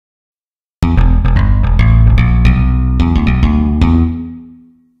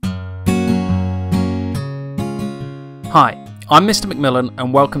Hi, I'm Mr. McMillan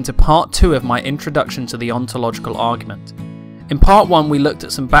and welcome to part 2 of my introduction to the ontological argument. In part 1 we looked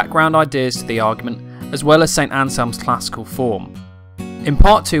at some background ideas to the argument as well as St. Anselm's classical form. In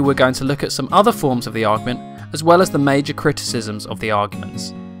part 2 we're going to look at some other forms of the argument as well as the major criticisms of the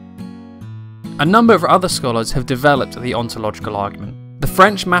arguments. A number of other scholars have developed the ontological argument. The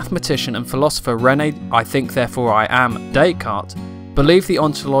French mathematician and philosopher René I think therefore I am Descartes believed the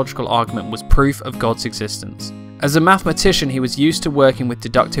ontological argument was proof of God's existence. As a mathematician he was used to working with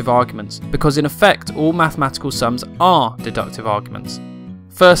deductive arguments because in effect all mathematical sums are deductive arguments.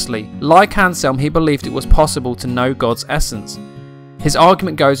 Firstly, like Anselm he believed it was possible to know God's essence. His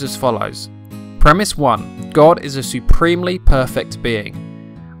argument goes as follows. Premise 1. God is a supremely perfect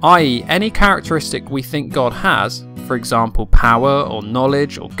being, i.e. any characteristic we think God has, for example power or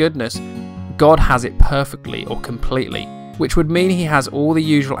knowledge or goodness, God has it perfectly or completely, which would mean he has all the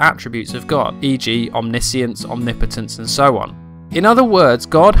usual attributes of God, e.g. omniscience, omnipotence and so on. In other words,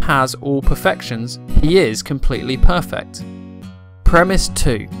 God has all perfections, he is completely perfect. Premise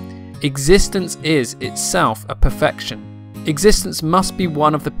 2. Existence is itself a perfection. Existence must be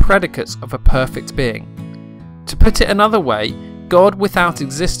one of the predicates of a perfect being. To put it another way, God without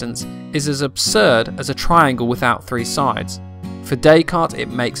existence is as absurd as a triangle without three sides. For Descartes it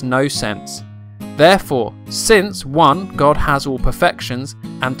makes no sense. Therefore, since 1. God has all perfections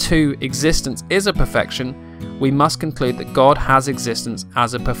and 2. Existence is a perfection, we must conclude that God has existence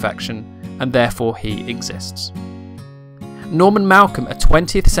as a perfection and therefore he exists. Norman Malcolm, a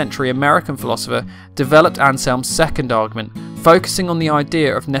 20th century American philosopher, developed Anselm's second argument, focusing on the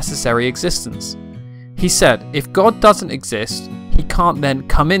idea of necessary existence. He said, if God doesn't exist, he can't then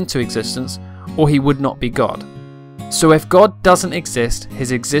come into existence, or he would not be God. So if God doesn't exist,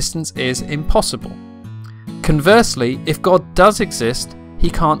 his existence is impossible. Conversely, if God does exist, he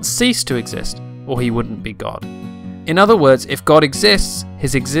can't cease to exist, or he wouldn't be God. In other words, if God exists,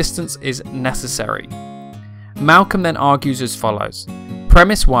 his existence is necessary. Malcolm then argues as follows.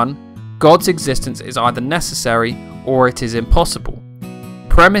 Premise 1. God's existence is either necessary or it is impossible.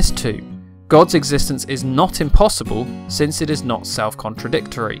 Premise 2. God's existence is not impossible since it is not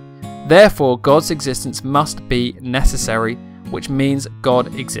self-contradictory. Therefore, God's existence must be necessary, which means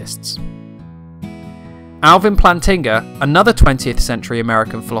God exists. Alvin Plantinga, another 20th century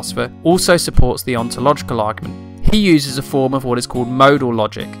American philosopher, also supports the ontological argument. He uses a form of what is called modal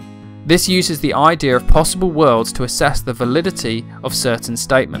logic. This uses the idea of possible worlds to assess the validity of certain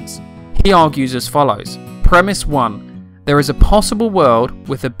statements. He argues as follows. Premise 1. There is a possible world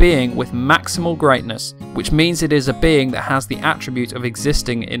with a being with maximal greatness, which means it is a being that has the attribute of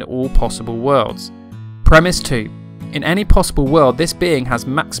existing in all possible worlds. Premise 2. In any possible world, this being has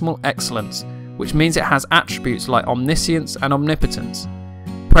maximal excellence, which means it has attributes like omniscience and omnipotence.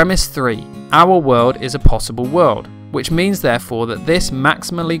 Premise 3. Our world is a possible world, which means therefore that this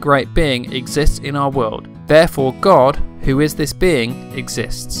maximally great being exists in our world. Therefore God, who is this being,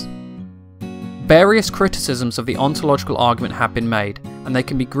 exists. Various criticisms of the ontological argument have been made, and they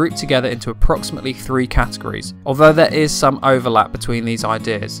can be grouped together into approximately 3 categories, although there is some overlap between these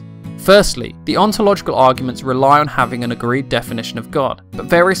ideas. Firstly, the ontological arguments rely on having an agreed definition of God, but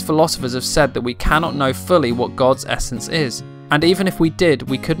various philosophers have said that we cannot know fully what God's essence is, and even if we did,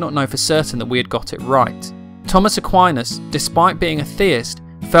 we could not know for certain that we had got it right. Thomas Aquinas, despite being a theist,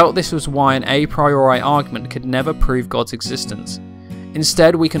 felt this was why an a priori argument could never prove God's existence.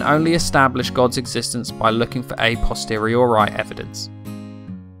 Instead, we can only establish God's existence by looking for a posteriori evidence.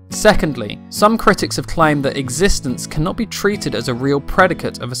 Secondly, some critics have claimed that existence cannot be treated as a real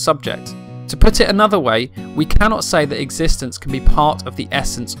predicate of a subject. To put it another way, we cannot say that existence can be part of the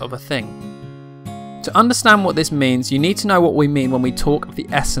essence of a thing. To understand what this means, you need to know what we mean when we talk of the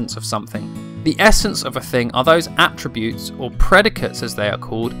essence of something. The essence of a thing are those attributes, or predicates as they are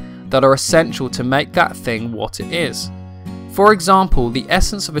called, that are essential to make that thing what it is. For example, the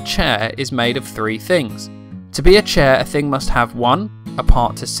essence of a chair is made of 3 things. To be a chair, a thing must have 1. A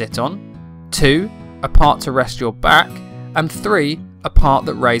part to sit on, 2. A part to rest your back, and 3. A part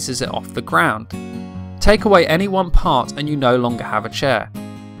that raises it off the ground. Take away any one part and you no longer have a chair.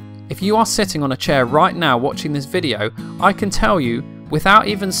 If you are sitting on a chair right now watching this video, I can tell you, without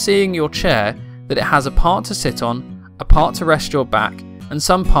even seeing your chair, that it has a part to sit on, a part to rest your back, and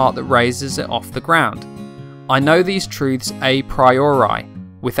some part that raises it off the ground. I know these truths a priori,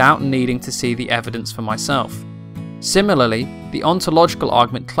 without needing to see the evidence for myself. Similarly, the ontological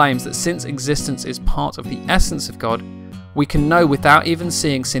argument claims that since existence is part of the essence of God, we can know without even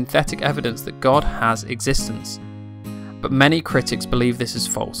seeing synthetic evidence that God has existence. But many critics believe this is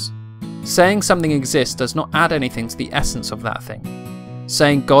false. Saying something exists does not add anything to the essence of that thing.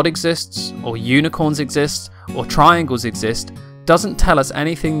 Saying God exists, or unicorns exist, or triangles exist doesn't tell us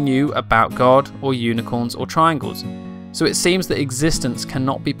anything new about God or unicorns or triangles, so it seems that existence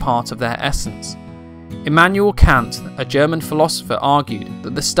cannot be part of their essence. Immanuel Kant, a German philosopher, argued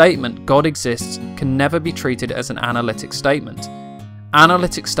that the statement God exists can never be treated as an analytic statement.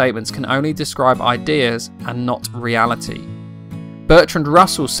 Analytic statements can only describe ideas and not reality. Bertrand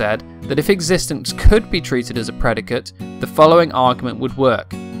Russell said that if existence could be treated as a predicate, the following argument would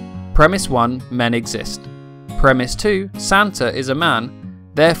work. Premise 1, men exist. Premise 2, Santa is a man.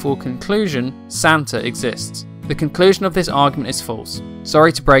 Therefore, conclusion, Santa exists. The conclusion of this argument is false.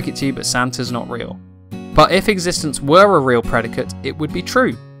 Sorry to break it to you, but Santa's not real. But if existence were a real predicate, it would be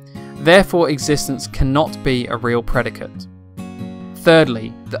true. Therefore, existence cannot be a real predicate.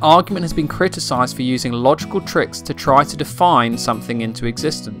 Thirdly, the argument has been criticised for using logical tricks to try to define something into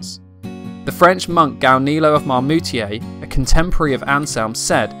existence. The French monk Gaunilo of Marmoutier, a contemporary of Anselm,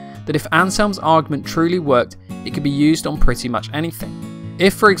 said that if Anselm's argument truly worked, it could be used on pretty much anything.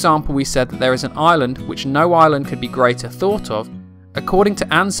 If, for example, we said that there is an island which no island could be greater thought of, according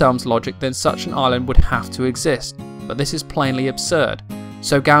to Anselm's logic, then such an island would have to exist, but this is plainly absurd,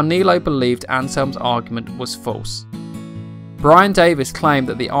 so Gaunilo believed Anselm's argument was false. Brian Davis claimed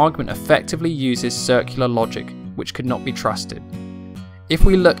that the argument effectively uses circular logic, which could not be trusted. If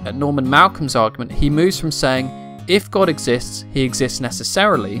we look at Norman Malcolm's argument, he moves from saying, if God exists, he exists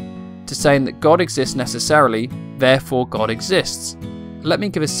necessarily, to saying that God exists necessarily, therefore God exists. Let me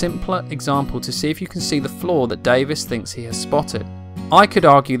give a simpler example to see if you can see the flaw that Davis thinks he has spotted. I could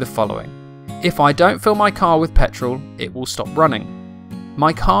argue the following. If I don't fill my car with petrol, it will stop running.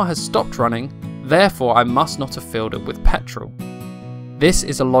 My car has stopped running, therefore I must not have filled it with petrol. This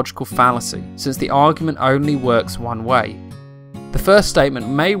is a logical fallacy, since the argument only works one way. The first statement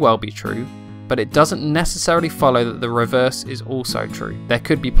may well be true, but it doesn't necessarily follow that the reverse is also true. There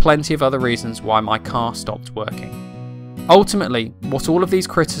could be plenty of other reasons why my car stopped working. Ultimately, what all of these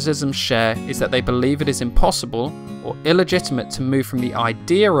criticisms share is that they believe it is impossible or illegitimate to move from the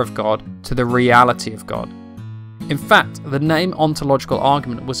idea of God to the reality of God. In fact, the name ontological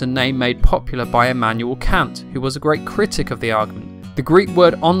argument was a name made popular by Immanuel Kant, who was a great critic of the argument. The Greek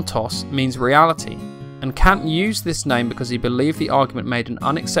word ontos means reality, and Kant used this name because he believed the argument made an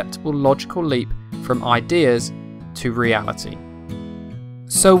unacceptable logical leap from ideas to reality.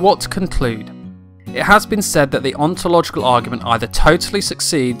 So what to conclude? It has been said that the ontological argument either totally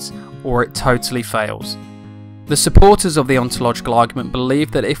succeeds or it totally fails. The supporters of the ontological argument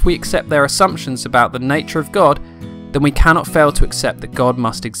believe that if we accept their assumptions about the nature of God, then we cannot fail to accept that God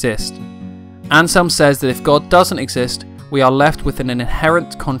must exist. Anselm says that if God doesn't exist, we are left with an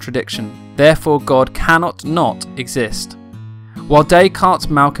inherent contradiction, therefore God cannot not exist. While Descartes,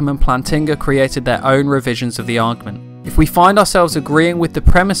 Malcolm and Plantinga created their own revisions of the argument, if we find ourselves agreeing with the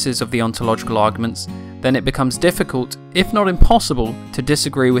premises of the ontological arguments, then it becomes difficult, if not impossible, to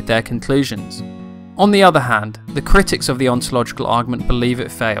disagree with their conclusions. On the other hand, the critics of the ontological argument believe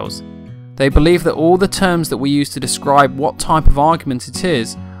it fails. They believe that all the terms that we use to describe what type of argument it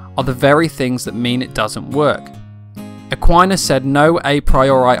is are the very things that mean it doesn't work. Aquinas said no a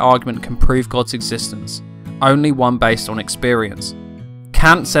priori argument can prove God's existence, only one based on experience.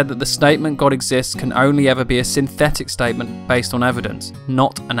 Kant said that the statement God exists can only ever be a synthetic statement based on evidence,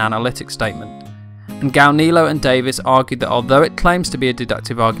 not an analytic statement. And Gaunilo and Davis argued that although it claims to be a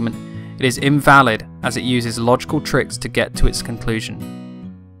deductive argument, it is invalid as it uses logical tricks to get to its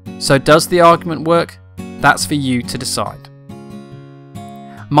conclusion. So does the argument work? That's for you to decide.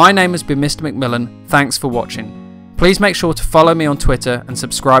 My name has been Mr. McMillan, thanks for watching. Please make sure to follow me on Twitter and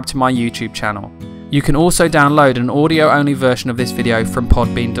subscribe to my YouTube channel. You can also download an audio-only version of this video from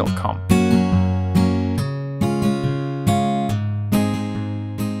podbean.com.